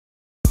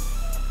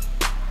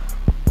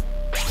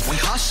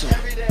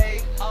every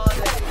day, all day.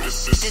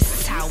 This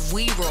is how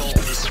we roll.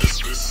 This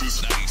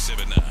is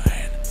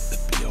 97.9, the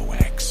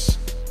BOX.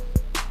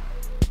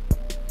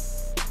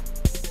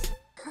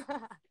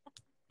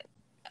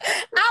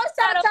 I was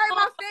trying to turn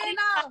my fan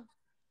off.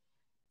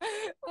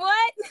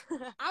 What?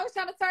 I was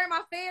trying to turn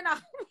my fan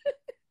off.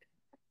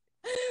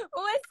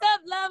 What's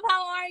up, love?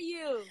 How are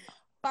you?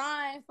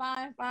 Fine,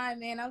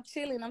 man. I'm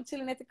chilling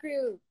at the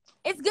crib.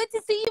 It's good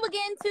to see you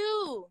again,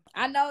 too.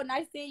 I know.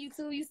 Nice seeing you,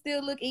 too. You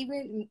still look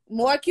even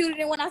more cuter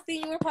than when I see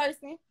you in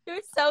person. You're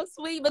so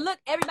sweet. But look,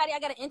 everybody, I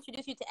got to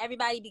introduce you to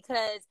everybody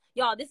because,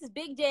 y'all, this is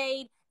Big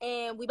Jade,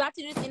 and we about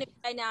to do this interview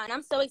right now. And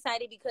I'm so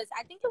excited because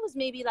I think it was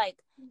maybe, like,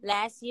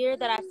 last year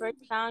that I first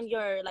found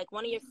your, like,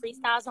 one of your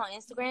freestyles on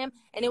Instagram.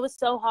 And it was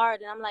so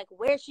hard. And I'm like,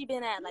 where's she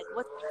been at? Like,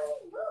 what's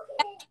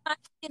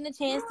getting a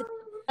chance to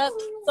up?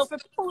 So for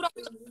people who don't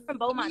know, you're from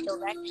Beaumont, though,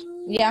 right?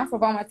 Yeah, I'm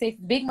from Beaumont,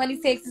 Texas. Big Money,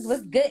 Texas.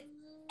 What's good?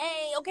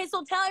 Hey, okay,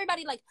 so tell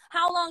everybody, like,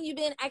 how long you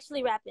been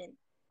actually rapping?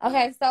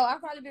 Okay, so I've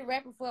probably been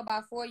rapping for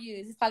about 4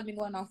 years. It's probably been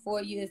going on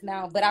 4 years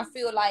now. But I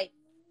feel like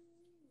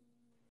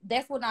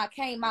that's when I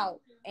came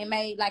out and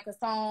made, like, a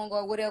song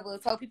or whatever,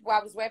 told people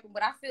I was rapping.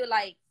 But I feel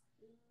like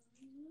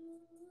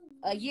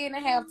a year and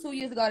a half, 2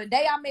 years ago, the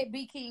day I met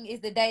BeatKing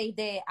is the day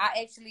that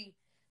I actually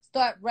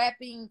start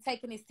rapping,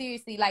 taking it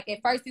seriously. Like,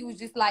 at first it was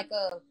just like,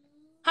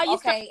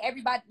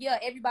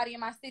 everybody in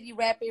my city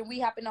rapping, we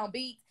hopping on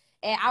beats.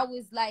 And I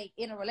was, like,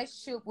 in a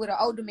relationship with an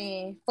older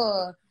man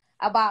for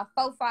about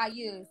 4 or 5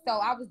 years. So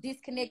I was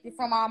disconnected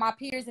from all my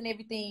peers and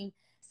everything.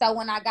 So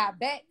when I got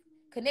back,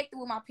 connected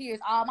with my peers,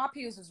 all my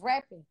peers was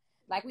rapping.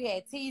 Like, we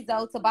had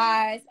Tizo,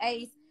 Tobias,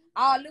 Ace,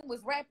 all of them was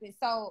rapping.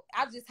 So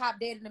I just hopped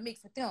dead in the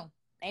mix with them.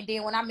 And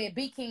then when I met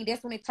BeatKing,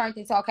 that's when it turned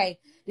into, okay,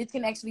 this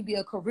can actually be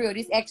a career.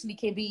 This actually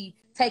can be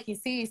taken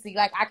seriously.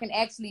 Like, I can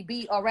actually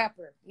be a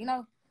rapper, you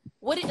know?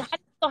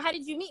 How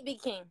did you meet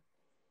BeatKing?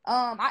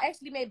 I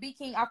actually met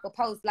BeatKing off the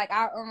post. Like,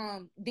 I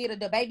did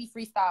the baby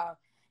freestyle,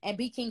 and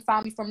BeatKing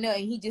found me from there,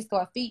 and he just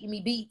started feeding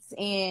me beats,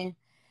 and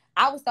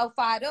I was so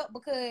fired up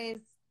because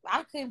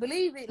I couldn't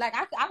believe it. Like,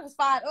 I was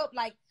fired up.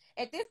 Like,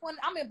 at this point,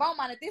 I'm in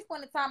Beaumont. At this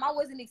point in time, I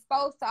wasn't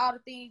exposed to all the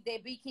things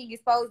that BeatKing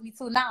exposed me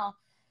to now.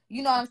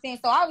 You know what I'm saying?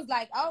 So I was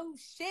like, oh,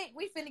 shit,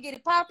 we finna get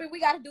it popping. We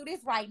got to do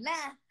this right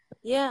now.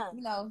 Yeah.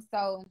 You know,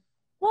 so.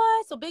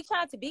 What? So big shout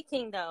out to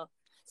BeatKing, though.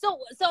 So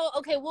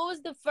okay, what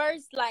was the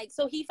first, like,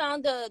 so he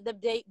found the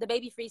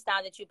baby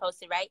freestyle that you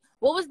posted, right?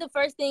 What was the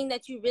first thing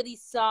that you really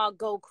saw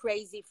go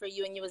crazy for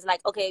you and you was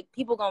like, okay,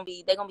 they're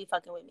gonna be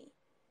fucking with me?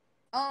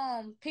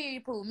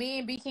 Period Pooh. Me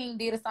and BeatKing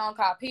did a song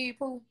called Period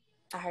Pooh.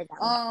 I heard that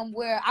one.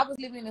 Where I was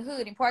living in the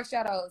hood in Park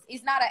Shadows.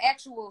 It's not an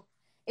actual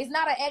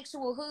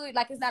hood,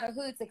 like, it's not a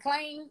hood to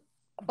claim,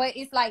 but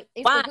it's like,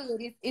 it's the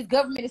hood. It's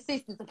government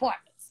assistance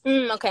apartments.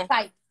 Okay.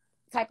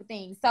 Type of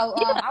thing. So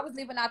I was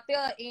living out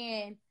there,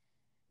 and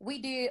we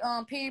did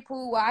Period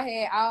Pooh, where I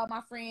had all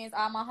my friends,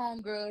 all my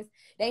homegirls.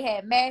 They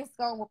had masks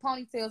on with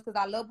ponytails because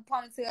I love a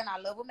ponytail and I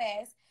love a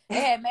mask. They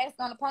had masks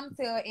on the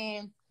ponytail,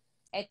 and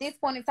at this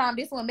point in time,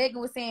 this one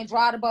Megan was saying,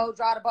 draw the boat,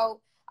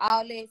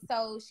 all that.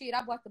 So shit,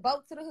 I brought the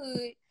boat to the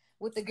hood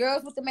with the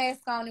girls with the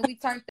mask on, and we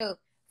turned up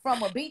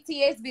from a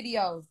BTS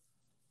video.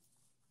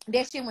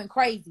 That shit went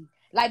crazy.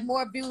 Like,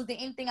 more views than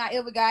anything I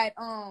ever got.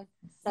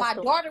 My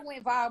daughter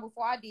went viral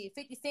before I did.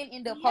 50 Cent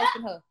ended up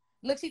posting her.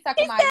 Look, she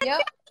talking about,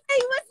 yep.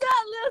 Hey, what's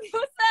up, Lil?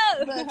 What's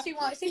up?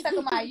 Look, she's talking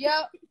about,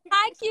 yep.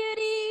 Hi,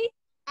 cutie.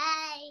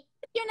 Hi.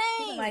 What's your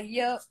name? She's like,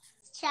 yep.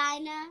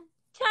 China.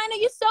 China,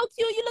 you so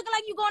cute. You looking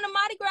like you going to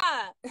Mardi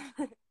Gras.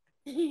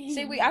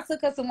 I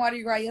took her to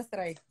Mardi Gras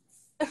yesterday.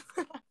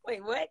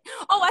 Wait, what?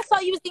 Oh, I saw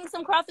you was eating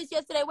some crawfish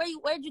yesterday.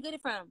 Where'd you get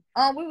it from?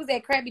 We was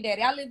at Krabby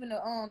Daddy. I live in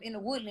the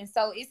Woodlands,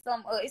 so it's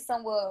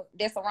somewhere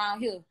that's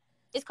around here.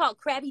 It's called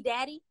Krabby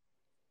Daddy.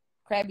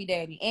 Krabby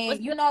Daddy, and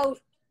you know,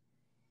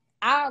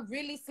 I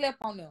really slept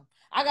on them.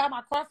 I got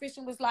my crawfish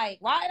and was like,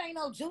 why it ain't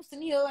no juice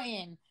in here,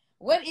 and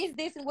what is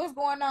this and what's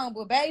going on?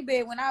 But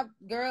baby, I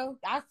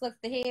suck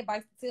the head,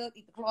 bite the tail,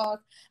 eat the claws.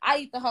 I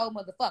eat the whole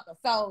motherfucker.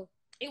 So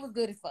it was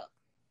good as fuck.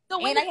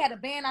 So and they had a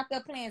band out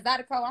there playing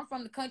Zydeco. I'm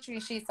from the country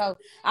and shit, so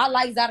I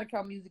like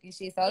Zydeco music and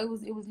shit. So it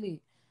was lit.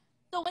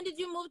 So when did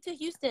you move to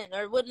Houston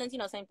or Woodlands? You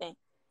know, same thing.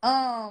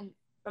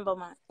 From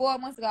Beaumont. 4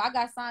 months ago, I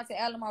got signed to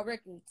Alamo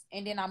Records,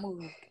 and then I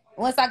moved.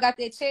 Once I got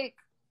that check,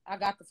 I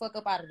got the fuck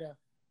up out of there.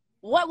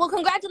 What? Well,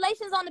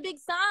 congratulations on the big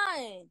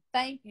sign.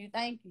 Thank you.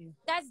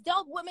 That's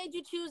dope. What made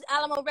you choose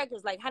Alamo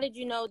Records? Like, how did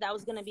you know that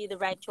was gonna be the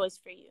right choice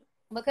for you?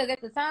 Because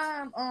at the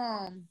time,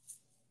 I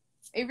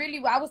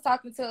was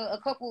talking to a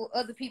couple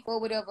other people or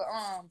whatever,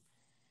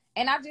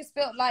 and I just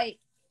felt like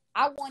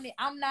I'm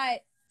not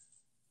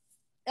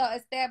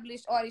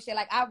established artist yet.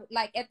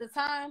 Like at the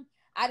time,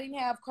 I didn't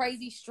have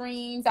crazy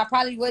streams. I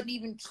probably wasn't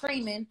even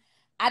streaming.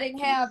 I didn't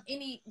have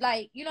any,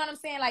 like, you know what I'm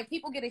saying? Like,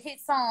 people get a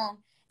hit song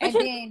and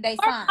then they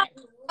sign.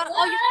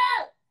 All your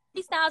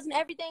freestyles and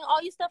everything,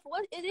 all your stuff,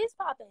 it is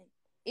popping.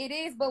 It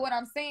is, but what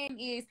I'm saying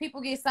is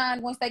people get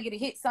signed once they get a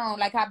hit song,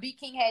 like how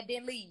BeatKing had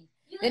Then Leave.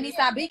 Then he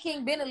signed.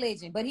 BeatKing been a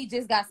legend, but he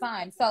just got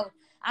signed. So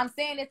I'm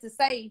saying it to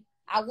say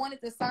I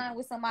wanted to sign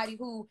with somebody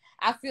who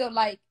I feel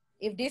like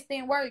If this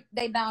didn't work,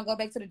 they down to go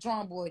back to the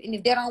drawing board. And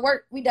if that don't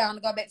work, we down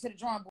to go back to the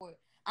drawing board.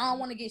 I don't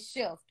want to get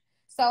shifted.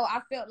 So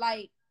I felt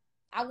like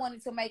I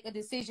wanted to make a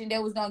decision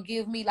that was gonna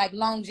give me like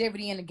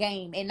longevity in the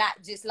game and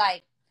not just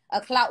like a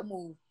clout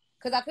move.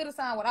 Cause I could have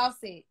signed with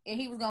Offset and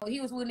he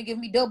was willing to give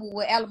me double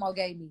what Alamo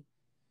gave me.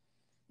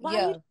 Why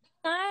you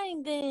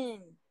signed then?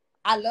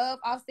 I love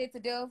Offset to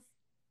death.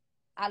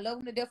 I love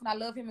him to death and I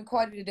love him and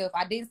Cardi to death.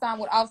 I didn't sign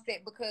with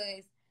Offset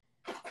because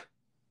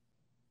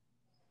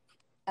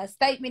a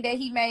statement that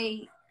he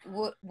made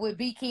with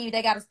BeatKing,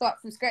 they got to start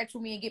from scratch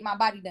with me and get my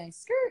body done.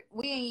 Skirt,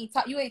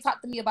 you ain't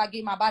talked to me about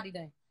getting my body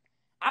done.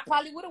 I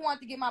probably would have wanted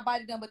to get my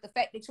body done, but the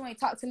fact that you ain't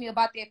talked to me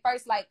about that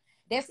first, like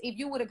that's if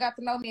you would have got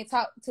to know me and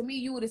talk to me,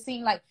 you would have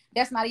seen like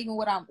that's not even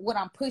what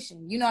I'm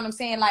pushing. You know what I'm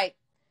saying? Like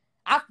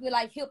I feel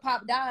like hip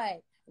hop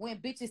died when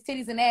bitches,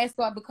 titties, and ass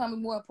start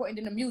becoming more important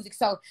than the music.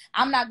 So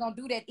I'm not gonna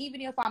do that,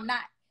 even if I'm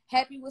not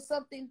happy with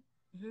something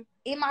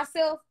in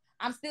myself.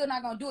 I'm still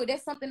not gonna do it.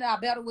 That's something that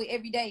I battle with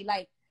every day.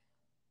 Like,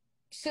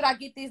 should I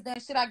get this done?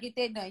 Should I get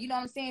that done? You know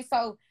what I'm saying?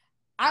 So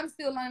I'm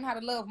still learning how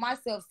to love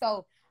myself.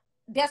 So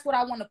that's what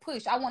I want to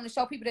push. I want to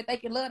show people that they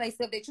can love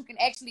themselves, that you can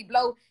actually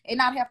blow and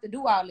not have to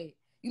do all that.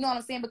 You know what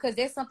I'm saying? Because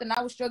that's something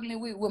I was struggling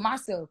with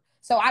myself.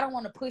 So I don't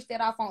want to push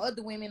that off on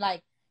other women.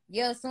 Like,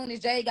 yeah, as soon as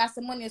Jade got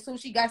some money, as soon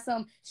as she got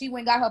some, she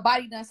went and got her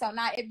body done. So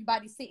now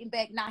everybody's sitting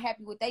back, not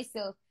happy with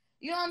themselves.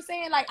 You know what I'm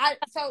saying? Like,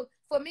 so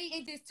for me,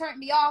 it just turned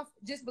me off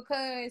just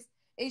because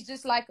it's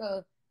just like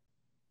I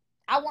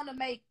didn't want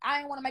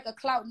to make a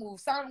clout move.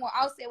 Certain one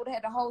Offset would have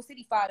had the whole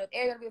city fired up,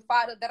 everybody been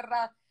fired up,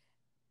 da-da-da.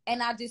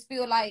 And I just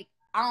feel like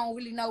I don't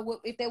really know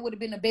if that would have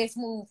been the best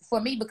move for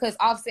me because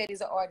Offset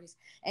is an artist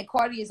and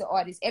Cardi is an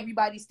artist.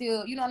 Everybody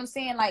still, you know what I'm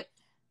saying? Like,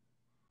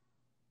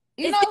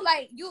 you know,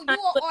 like you an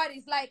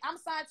artist. Like I'm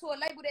signed to a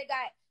label that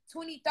got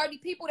 20, 30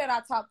 people that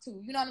I talk to.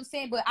 You know what I'm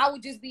saying? But I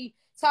would just be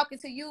talking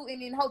to you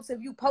and in hopes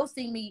of you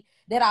posting me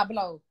that I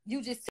blow.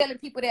 You just telling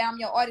people that I'm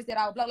your artist that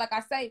I blow. Like I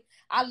say,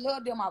 I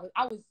love them.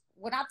 I was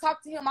when I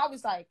talked to him, I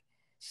was like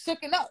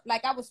shooken up.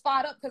 Like I was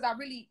fired up because I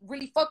really,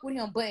 really fuck with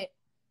him. But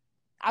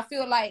I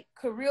feel like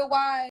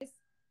career-wise,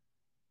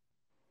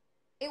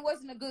 it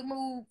wasn't a good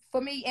move for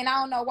me. And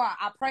I don't know why.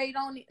 I prayed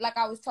on it like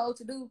I was told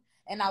to do.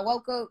 And I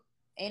woke up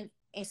and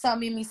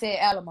something in me said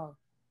Alamo.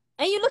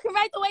 And you looking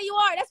right the way you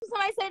are. That's what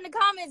somebody said in the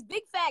comments.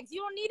 Big facts.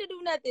 You don't need to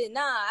do nothing.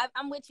 Nah,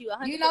 I'm with you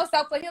 100%. You know,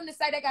 so for him to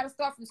say they got to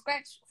start from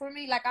scratch for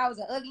me, like I was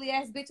an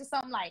ugly-ass bitch or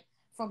something, like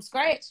from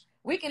scratch,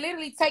 we can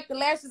literally take the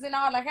lashes and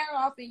all the hair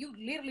off and you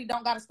literally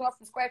don't got to start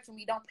from scratch with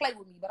me. Don't play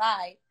with me, but all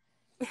right.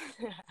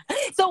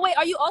 So wait,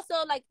 are you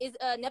also like, is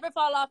Never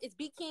Fall Off, is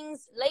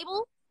BeatKing's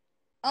label?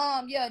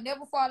 Yeah,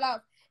 Never Fall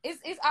Off.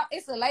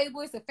 It's a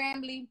label, it's a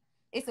family,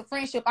 it's a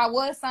friendship. I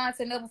was signed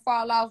to Never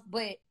Fall Off,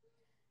 but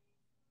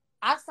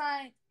I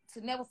signed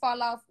to Never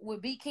Fall Off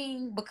with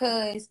BeatKing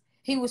because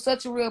he was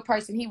such a real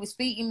person. He was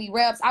feeding me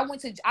raps.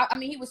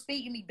 He was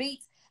feeding me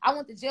beats. I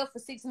went to jail for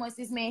 6 months.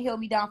 This man held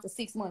me down for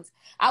 6 months.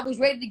 I was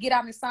ready to get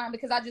out and sign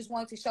because I just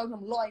wanted to show him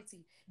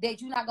loyalty.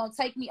 That you're not going to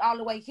take me all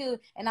the way here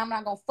and I'm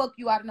not going to fuck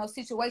you out of no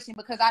situation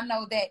because I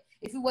know that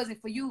if it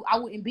wasn't for you, I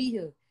wouldn't be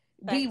here.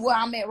 Be where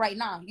I'm at right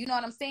now. You know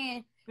what I'm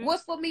saying?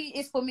 What's for me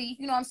is for me.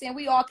 You know what I'm saying?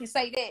 We all can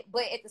say that.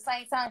 But at the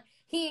same time,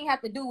 he ain't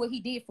have to do what he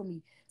did for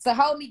me. So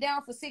hold me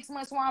down for 6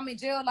 months while I'm in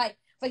jail, like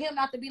for him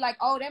not to be like,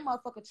 oh, that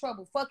motherfucker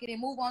trouble. Fuck it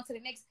and move on to the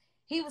next.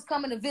 He was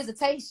coming to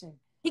visitation.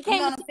 He came. You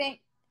know what I'm saying?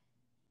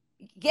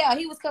 Yeah,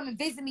 he was coming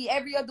visit me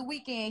every other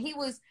weekend. He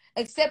was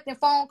accepting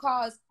phone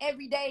calls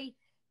every day.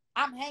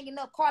 I'm hanging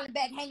up, calling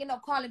back, hanging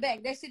up, calling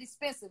back. That shit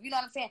expensive. You know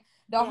what I'm saying?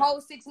 The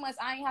whole 6 months,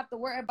 I ain't have to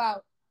worry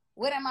about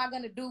what am I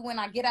going to do when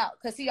I get out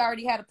because he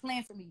already had a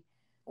plan for me.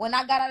 When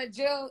I got out of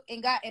jail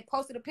and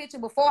posted a picture,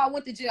 before I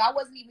went to jail, I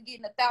wasn't even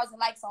getting 1,000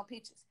 likes on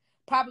pictures.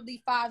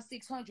 Probably 500,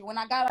 600. When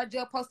I got out of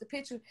jail, posted a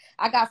picture,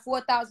 I got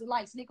 4,000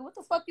 likes. Nigga, what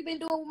the fuck you been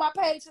doing with my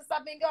page since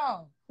I've been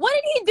gone? What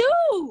did he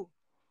do?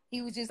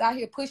 He was just out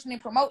here pushing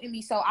and promoting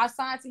me. So I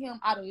signed to him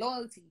out of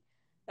loyalty.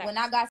 Thanks. When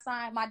I got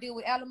signed, my deal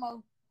with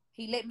Alamo,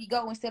 he let me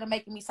go instead of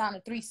making me sign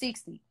a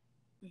 360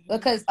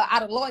 because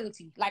out of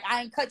loyalty. Like,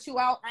 I ain't cut you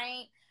out.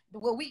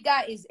 What we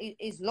got is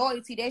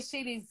loyalty. That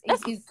shit is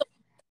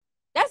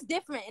that's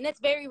different, and it's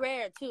very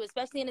rare too,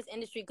 especially in this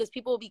industry, because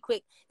people will be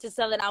quick to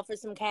sell it out for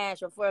some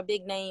cash or for a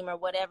big name or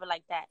whatever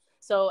like that.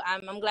 So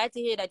I'm glad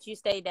to hear that you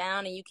stay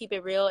down and you keep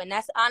it real, and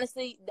that's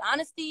honesty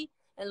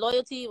and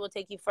loyalty will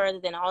take you further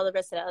than all the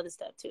rest of the other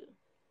stuff too.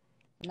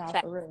 Not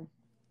for real.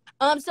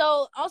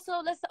 So also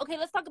let's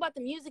talk about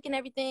the music and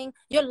everything.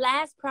 Your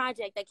last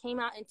project that came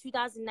out in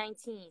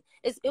 2019,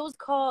 it was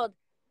called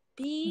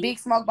Big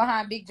Smoke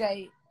Behind Big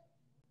Jade.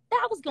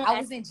 I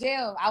was in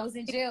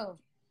jail.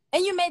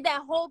 And you made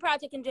that whole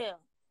project in jail?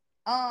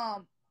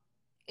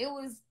 It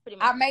was,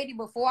 I made it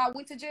before I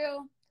went to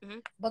jail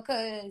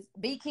because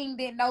BeatKing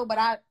didn't know, but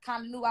I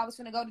kind of knew I was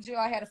finna go to jail.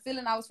 I had a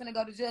feeling I was finna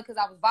go to jail because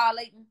I was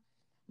violating,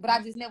 but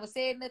I just never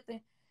said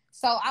nothing.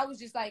 So I was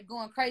just like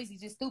going crazy,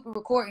 just stupid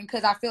recording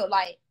because I felt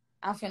like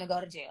I'm finna go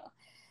to jail.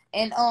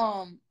 And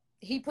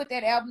he put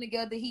that album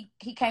together. He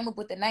came up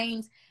with the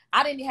names.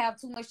 I didn't have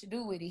too much to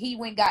do with it.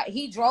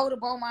 He drove to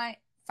Beaumont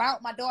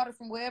found my daughter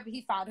from wherever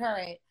he found her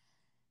at,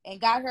 and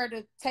got her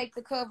to take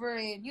the cover,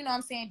 and you know what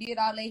I'm saying, did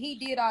all that. He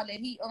did all that.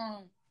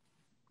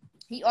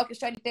 He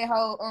orchestrated that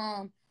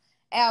whole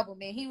album,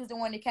 and he was the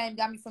one that came and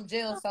got me from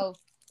jail. So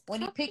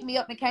when he picked me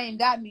up and came and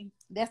got me,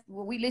 that's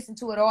when we listened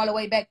to it all the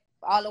way back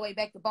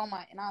to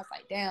Beaumont, and I was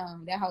like,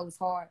 damn, that hoe was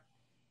hard.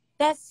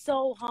 That's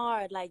so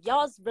hard. Like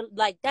y'all's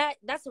like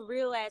that's a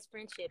real ass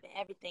friendship and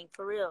everything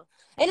for real.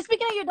 And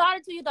speaking of your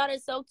daughter too, your daughter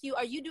is so cute.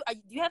 Do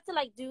you have to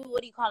like do, what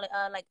do you call it?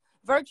 Like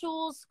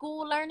virtual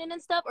school learning and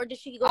stuff, or does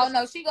she go? Oh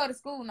no, she go to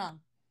school now.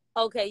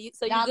 Okay, you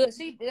Nah, good?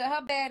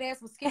 Her bad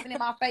ass was skipping in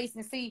my face,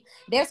 and see,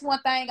 that's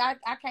one thing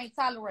I can't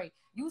tolerate.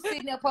 You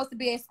sitting there supposed to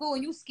be at school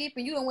and you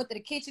skipping. You done went to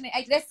the kitchen and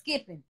ate. That's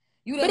skipping.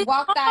 You done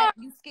walked out.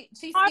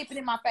 She's skipping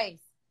in my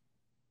face.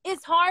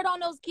 It's hard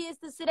on those kids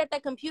to sit at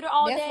that computer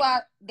all day.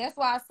 That's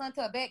why I sent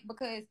her back,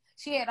 because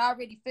she had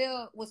already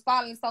was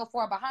falling so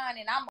far behind,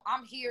 and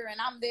I'm here and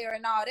I'm there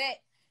and all that.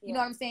 You know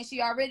what I'm saying? She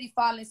already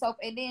falling so,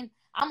 and then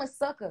I'm a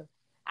sucker.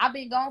 I've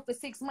been gone for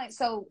 6 months,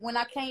 so when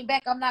I came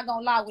back, I'm not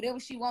gonna lie, whatever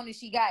she wanted,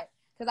 she got,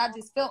 because I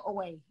just felt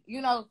away.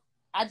 You know,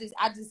 I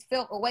just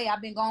felt away.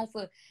 I've been gone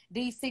for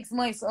these 6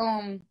 months.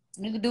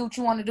 You can do what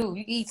you want to do.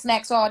 You can eat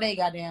snacks all day,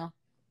 goddamn.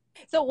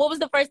 So what was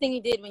the first thing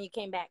you did when you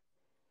came back?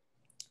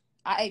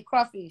 I ate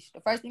crawfish. The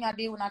first thing I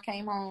did when I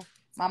came home,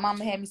 my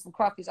mama had me some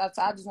crawfish. I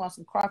just want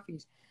some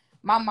crawfish.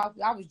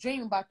 I was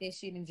dreaming about that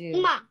shit in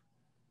jail. Mom,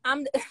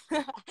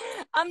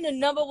 I'm the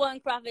number one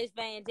crawfish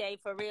fan, Jay,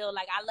 for real.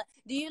 Like,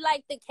 do you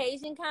like the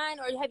Cajun kind,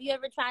 or have you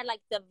ever tried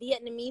like the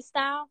Vietnamese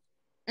style?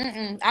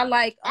 I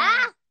like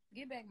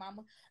get back,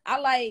 mama. I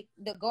like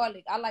the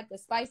garlic. I like the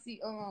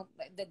spicy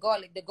the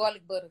garlic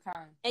butter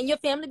kind. And your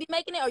family be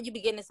making it, or you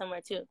be getting it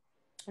somewhere too?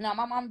 No,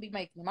 my mama be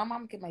making it. My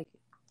mama can make it.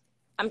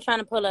 I'm trying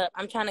to pull up.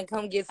 I'm trying to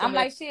come get some. I'm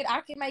like, shit,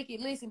 I can make it.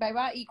 Listen, baby,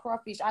 I eat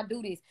crawfish. I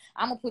do this.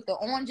 I'm going to put the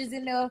oranges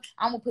in there.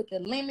 I'm going to put the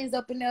lemons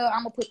up in there.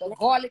 I'm going to put the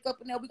garlic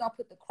up in there. We're going to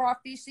put the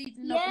crawfish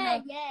seasoning up in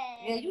there.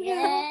 Yeah, you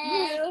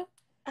hear?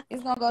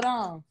 It's going to go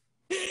down.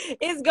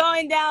 It's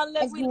going down.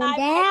 Look, we live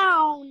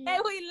down. Hey,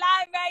 we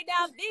live right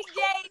now. Big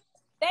Jade,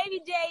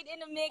 baby Jade in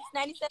the mix,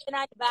 97.9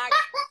 back.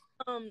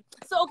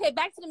 So okay,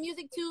 back to the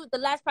music too. The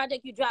last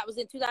project you dropped was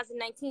in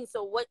 2019.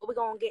 So what are we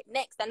gonna get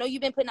next? I know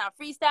you've been putting out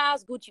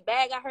freestyles. Gucci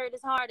Bag, I heard,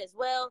 is hard as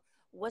well.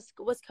 What's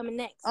coming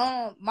next?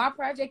 My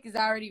project is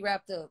already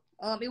wrapped up.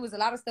 It was a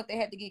lot of stuff that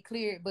had to get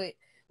cleared, but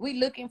we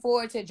looking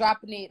forward to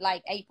dropping it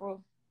like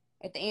April,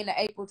 at the end of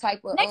April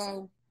type of.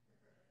 And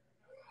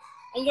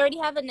you already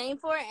have a name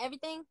for it,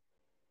 everything?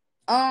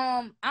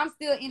 I'm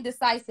still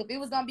indecisive. It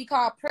was gonna be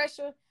called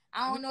Pressure.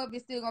 I don't know if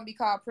it's still gonna be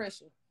called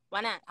Pressure.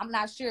 Why not? I'm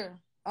not sure.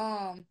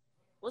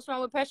 What's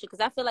wrong with Pressure? Because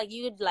I feel like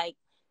you'd like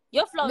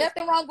your flow.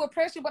 Nothing wrong with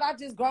Pressure, but I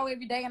just grow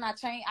every day and I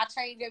change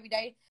every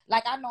day.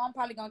 Like, I know I'm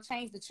probably gonna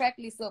change the track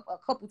list up a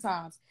couple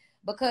times,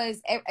 because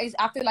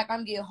I feel like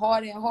I'm getting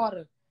harder and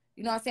harder.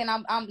 You know what I'm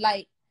saying? I'm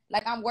like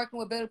I'm working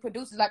with better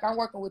producers. Like, I'm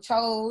working with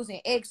Chose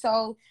and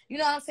EXO. You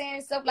know what I'm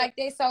saying? Stuff like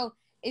that. So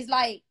it's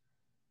like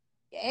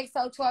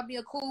EXO taught me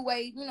a cool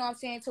way, you know what I'm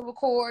saying, to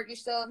record and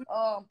stuff.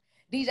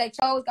 DJ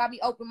Chose got me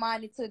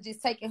open-minded to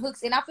just taking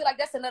hooks. And I feel like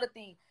that's another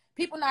thing.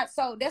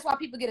 That's why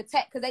people get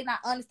attacked, because they not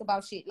honest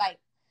about shit. Like,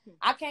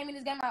 I came in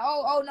this game like,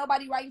 oh,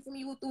 nobody writing for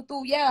me.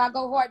 Yeah, I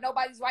go hard.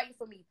 Nobody's writing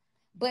for me.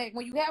 But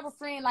when you have a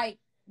friend like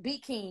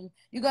BeatKing,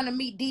 you're going to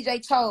meet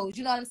DJ Chose.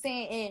 You know what I'm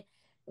saying? And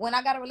when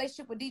I got a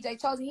relationship with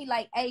DJ Chose, and he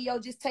like, hey, yo,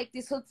 just take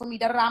this hook for me.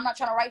 I'm not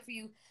trying to write for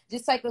you.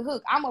 Just take a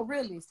hook. I'm a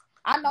realist.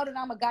 I know that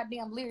I'm a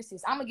goddamn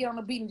lyricist. I'm going to get on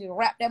the beat and just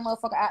rap that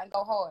motherfucker out and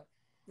go hard.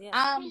 Yeah.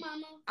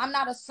 I'm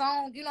not a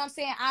song. You know what I'm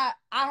saying? I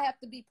have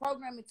to be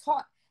programmed and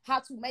taught how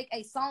to make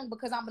a song,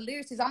 because I'm a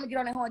lyricist. I'm going to get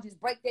on that horn and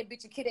just break that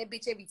bitch and kill that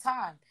bitch every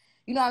time.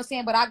 You know what I'm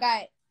saying? But I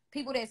got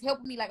people that's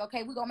helping me, like,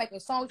 okay, we're going to make a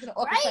song. We're going to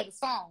orchestrate a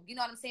song. You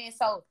know what I'm saying?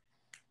 So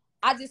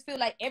I just feel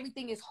like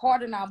everything is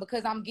harder now,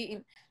 because I'm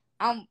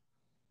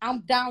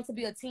down to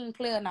be a team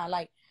player now.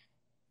 Like,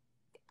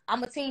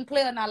 I'm a team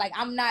player now. Like,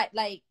 I'm not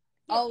like,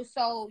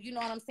 so, you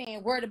know what I'm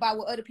saying, worried about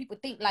what other people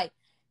think. Like,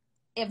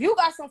 if you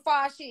got some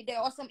fire shit there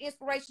or some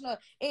inspiration or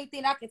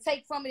anything I can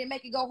take from it and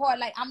make it go hard,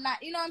 like, I'm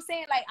not, you know what I'm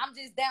saying? Like, I'm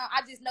just down.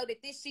 I just know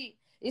that this shit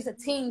is a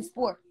team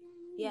sport.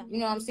 Yeah. You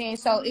know what I'm saying?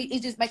 So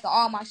it just making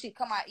all my shit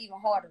come out even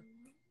harder.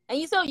 And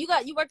you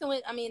working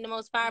with, I mean, the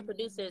most fire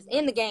producers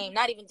in the game,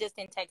 not even just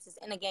in Texas,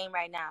 in the game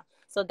right now.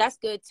 So that's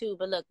good too.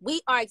 But look,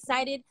 we are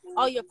excited.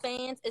 All your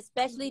fans,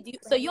 especially.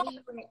 So you don't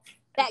have an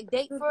exact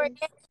date for it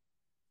yet?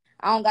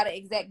 I don't got an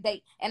exact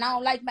date. And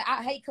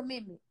I hate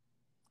commitment.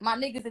 My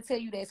niggas will tell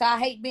you that. So I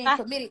hate being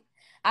committed.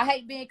 I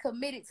hate being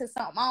committed to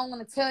something. I don't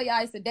want to tell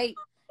y'all it's a date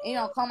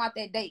and come out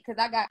that date, because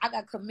I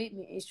got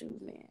commitment issues,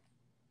 man.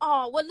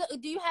 Oh, well, look,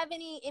 do you have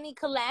any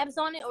collabs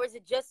on it, or is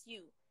it just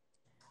you?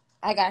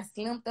 I got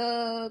Slim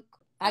Thug.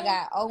 I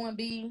got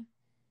O&B.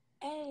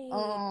 Hey.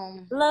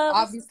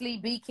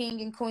 Obviously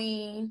BeatKing and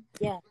Queen.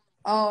 Yeah.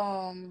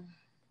 I'm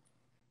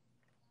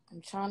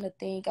trying to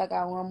think. I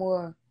got one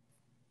more.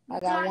 I'm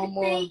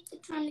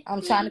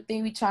trying to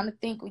think. We trying to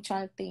think.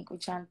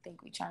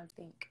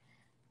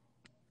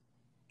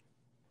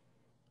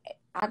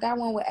 I got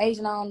one with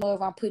Asian. I don't know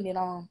if I'm putting it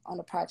on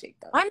the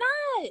project though. Why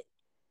not?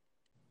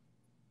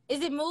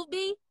 Is it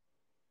movie?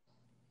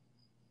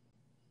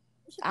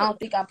 I don't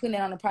think I'm putting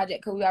it on the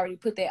project because we already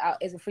put that out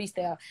as a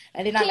freestyle.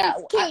 And then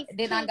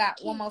I got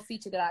one more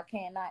feature that I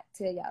cannot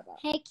tell y'all about.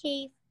 Hey,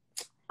 Keith.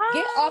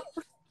 Get off.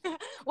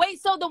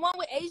 Wait, so the one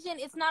with Asian,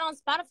 it's not on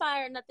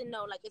Spotify or nothing,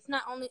 no? Like,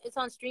 it's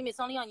on stream.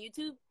 It's only on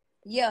YouTube?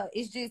 Yeah,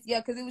 it's just,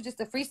 because it was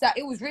just a freestyle.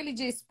 It was really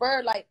just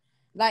spurred, like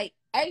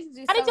Asian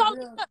just How did so y'all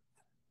real.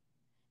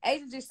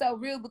 Asian just so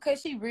real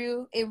because she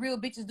real, and real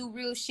bitches do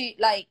real shit.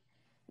 Like,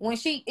 when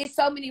it's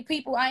so many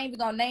people, I ain't even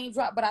gonna name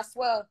drop, but I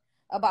swear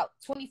about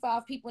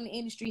 25 people in the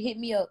industry hit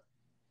me up.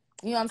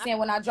 You know what I'm saying?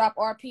 When I dropped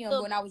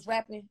RPM, when I was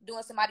rapping,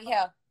 doing somebody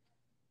hair.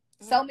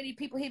 So many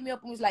people hit me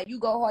up and was like, you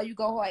go hard.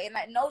 And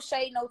like, no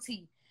shade, no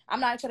tea. I'm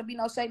not trying to be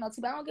no shade, no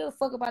tea, but I don't give a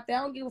fuck about that. I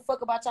don't give a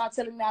fuck about y'all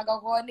telling me I go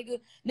hard.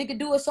 Nigga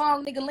do a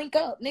song, nigga link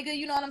up. Nigga,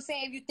 you know what I'm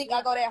saying? If you think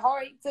I go that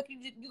hard,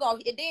 you go.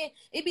 And then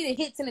it be the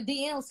hits in the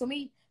DMs for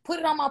me. Put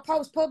it on my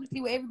post publicly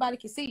where everybody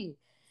can see it.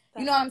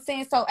 You know what I'm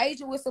saying? So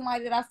Asian was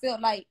somebody that I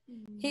felt like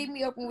hit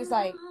me up and was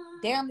like,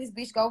 damn, this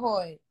bitch go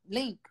hard.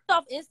 Link.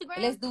 Off Instagram?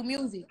 Let's do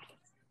music.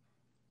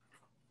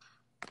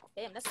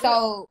 Damn, that's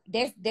so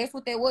that's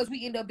what that was.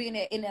 We ended up being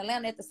in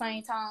Atlanta at the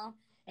same time.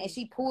 And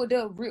she pulled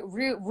up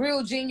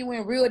real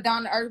genuine, real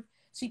down to earth.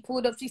 She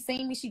pulled up, she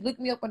seen me, she looked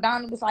me up and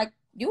down and was like,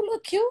 you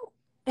look cute.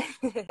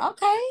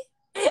 Okay.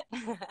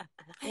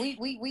 we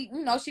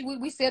you know,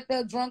 we sat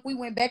there drunk, we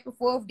went back and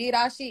forth, did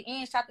our shit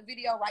and shot the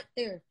video right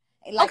there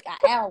in like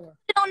an hour.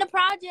 On the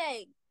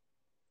project.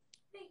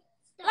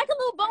 Like a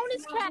little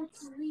bonus track.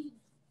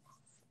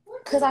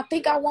 Cause I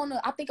think I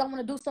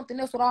wanna do something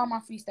else with all my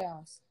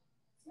freestyles.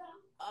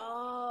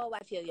 Oh,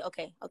 I feel you.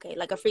 Okay.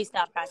 Like a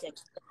freestyle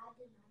project.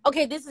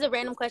 Okay, this is a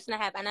random question I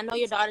have, and I know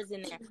your daughter's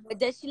in there. But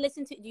do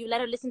you let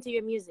her listen to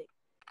your music?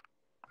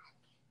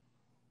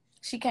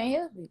 She can't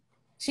help it.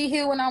 She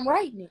hear when I'm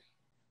writing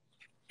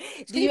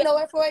it. Do you know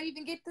it before I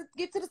even get to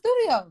the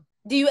studio?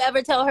 Do you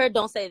ever tell her,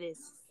 don't say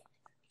this?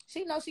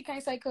 She knows she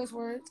can't say cuss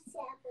words.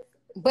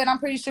 But I'm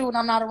pretty sure when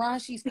I'm not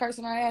around, she's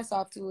cursing her ass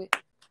off to it.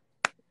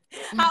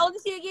 How old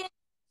is she again?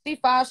 She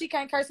 5. She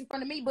can't curse in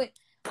front of me, but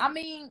I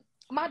mean,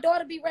 my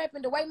daughter be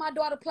rapping. The way my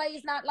daughter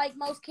plays not like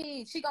most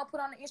kids. She gonna put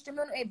on the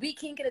instrumental, and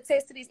BeatKing can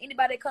attest to this.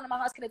 Anybody that come to my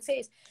house can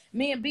attest.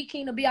 Me and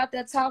BeatKing will be out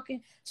there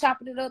talking,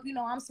 chopping it up. You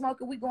know, I'm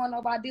smoking. We going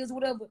over ideas,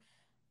 whatever.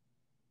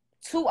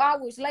 2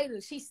 hours later,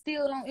 she's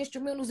still on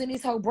instrumentals in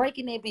this whole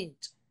breaking that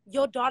bitch.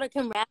 Your daughter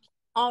can rap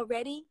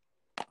already?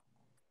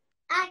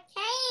 I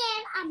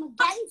can. I'm a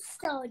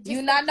gangster.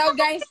 You not no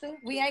gangster.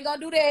 We ain't gonna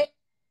do that.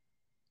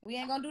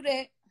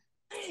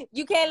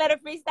 You can't let her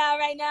freestyle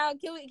right now.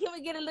 Can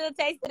we get a little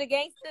taste of the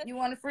gangster? You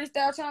want a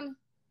freestyle, China?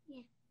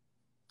 Yeah.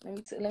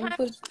 Let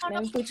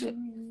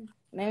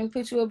me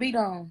put you a beat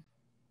on.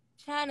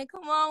 China,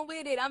 come on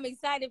with it. I'm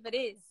excited for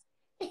this.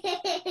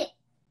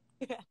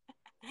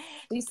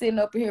 We sitting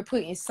up here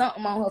putting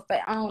something on her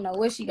face. I don't know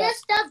what she got. The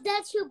stuff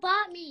that you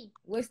bought me.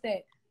 What's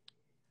that?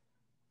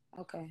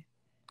 Okay.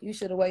 You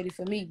should have waited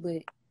for me,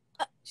 but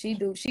she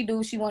do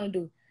what she want to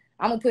do.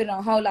 I'm going to put it on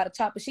a whole lot of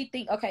choppers. She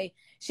think, okay,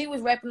 she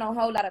was rapping on a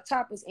whole lot of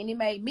choppers, and it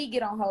made me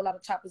get on a whole lot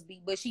of choppers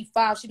beat. But she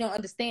 5. She don't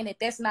understand that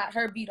that's not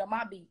her beat or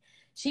my beat.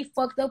 She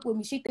fucked up with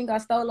me. She think I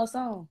stole her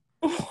song.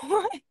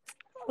 What?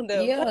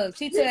 Yeah.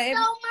 She tell you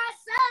stole my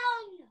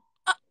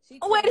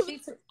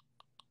song.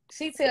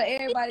 She tell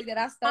everybody that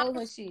I stole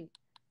her shit.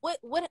 What?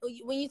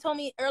 When you told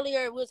me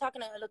earlier, we were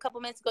talking a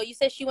couple minutes ago, you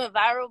said she went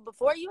viral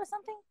before you or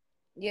something?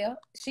 Yeah.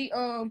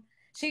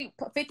 She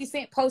 50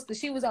 Cent posted,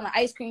 she was on an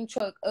ice cream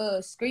truck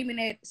screaming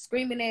at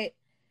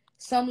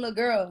some little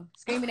girl,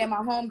 screaming at my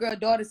homegirl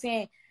daughter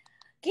saying,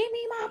 give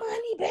me my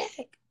money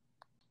back.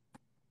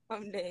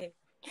 I'm dead.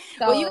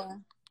 So, well, you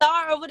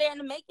star over there in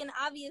the making,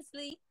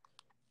 obviously.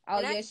 Oh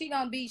yeah, she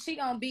gonna be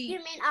You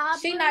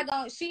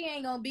mean she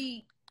ain't gonna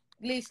be,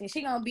 listen,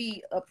 she gonna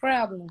be a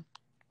problem.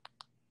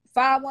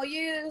 5 more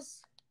years,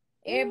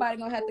 everybody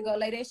gonna have to go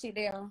lay that shit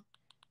down.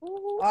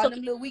 All them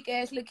little weak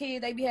ass little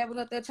kids they be having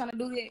up there trying to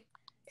do that.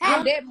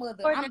 I'm that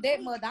mother.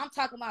 I'm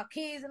talking about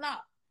kids and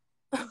all.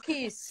 You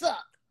kids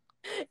suck.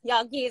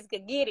 Y'all kids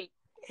could get it.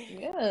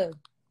 Yeah.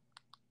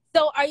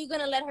 So are you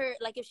gonna let her,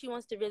 like, if she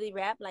wants to really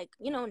rap, like,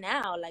 you know,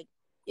 now, like,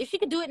 if she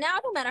could do it now,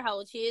 no matter how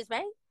old she is,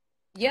 right?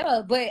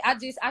 Yeah, but I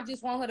just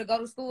want her to go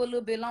to school a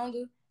little bit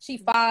longer. She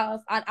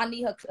 5. I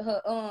need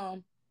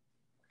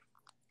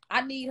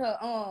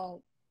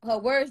her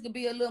words to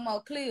be a little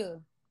more clear.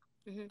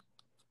 Mm-hmm.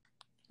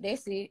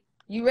 That's it.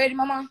 You ready,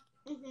 mama?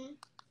 Mm-hmm.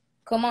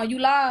 Come on, you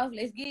live.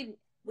 Let's get it.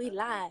 We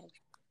live.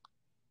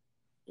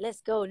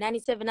 Let's go.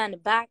 97 on the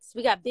box.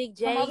 We got Big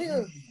Jade. Come over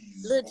here.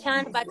 Little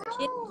China about the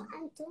shit.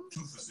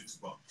 2 for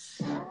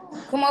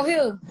 $6. Come over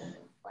here.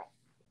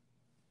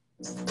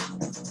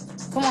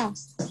 Come on.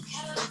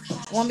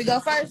 Want me to go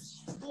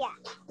first? Yeah.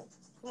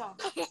 Come on.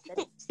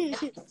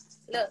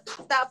 Look,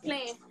 stop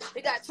playing.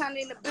 We got China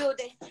in the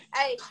building.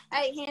 Hey,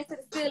 hands to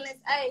the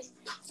ceilings. Hey,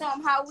 show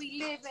them how we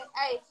living.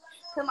 Hey,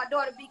 cause my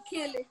daughter be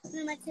killing.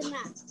 Feel like a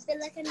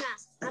knot.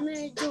 I'm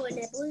gonna do it.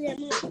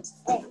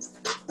 Hey.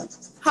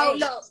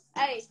 Hold up.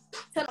 Ayy,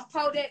 tell them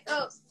pull that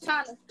up,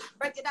 tryna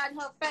break it out in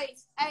her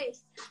face. Ayy,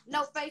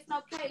 no face,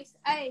 no case.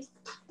 Ayy.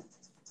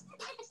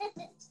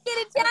 Get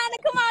it, China.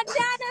 Come on,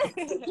 China.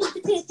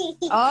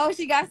 Oh,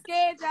 she got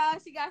scared, y'all.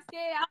 She got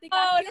scared. I think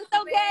I killed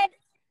that's okay.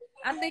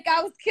 I think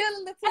I was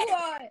killing her too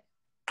hard.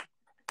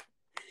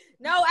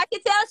 No, I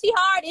can tell she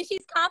hard and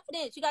she's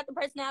confident. She got the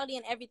personality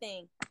and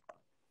everything.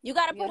 You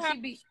gotta put her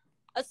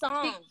a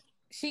song.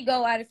 She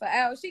go at it for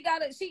hours. She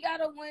got a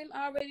win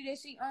already that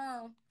she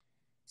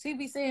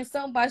be saying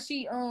something about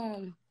she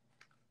don't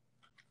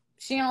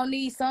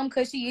need some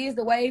because she is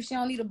the wave. She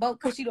don't need a boat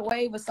because she the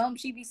wave or something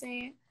she be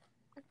saying.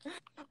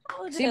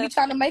 She be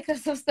trying to make her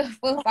some stuff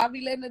up. I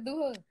be letting her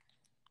do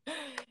her.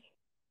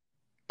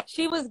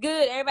 She was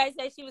good. Everybody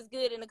said she was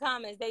good in the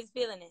comments. They's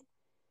feeling it.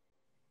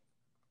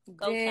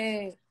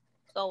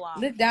 Go off.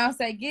 Look down,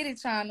 say, get it,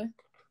 China.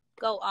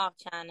 Go off,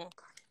 China.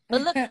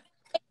 But look,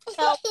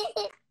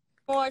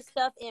 more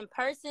stuff in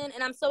person,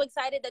 and I'm so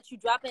excited that you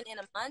dropping in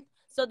a month.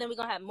 So then we're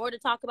gonna have more to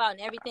talk about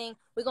and everything.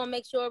 We're gonna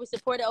make sure we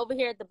support it over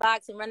here at the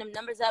box and run them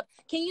numbers up.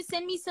 Can you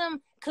send me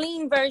some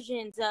clean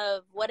versions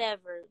of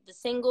whatever, the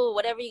single,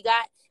 whatever you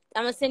got?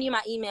 I'm gonna send you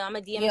my email. I'm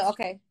gonna DM. Yeah,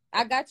 okay.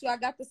 I got you. I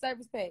got the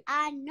service pack.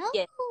 I know.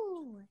 Yeah.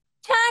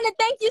 China,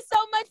 thank you so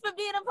much for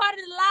being a part of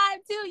the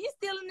live too. You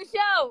still in the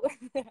show.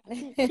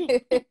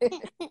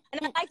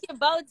 And I like your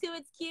bow too.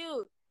 It's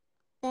cute.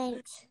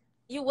 Thanks.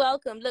 You're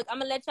welcome. Look, I'm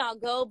gonna let y'all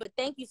go, but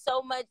thank you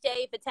so much,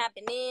 Jade, for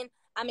tapping in.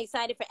 I'm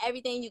excited for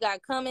everything you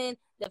got coming.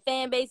 The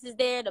fan base is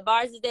there, the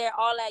bars is there,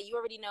 all that. You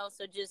already know.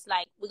 So just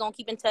like, we're gonna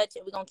keep in touch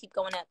and we're gonna keep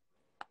going up.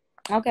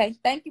 Okay.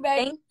 Thank you,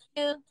 baby. Thank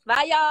you.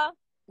 Bye, y'all.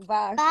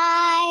 Bye.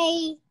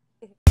 Bye.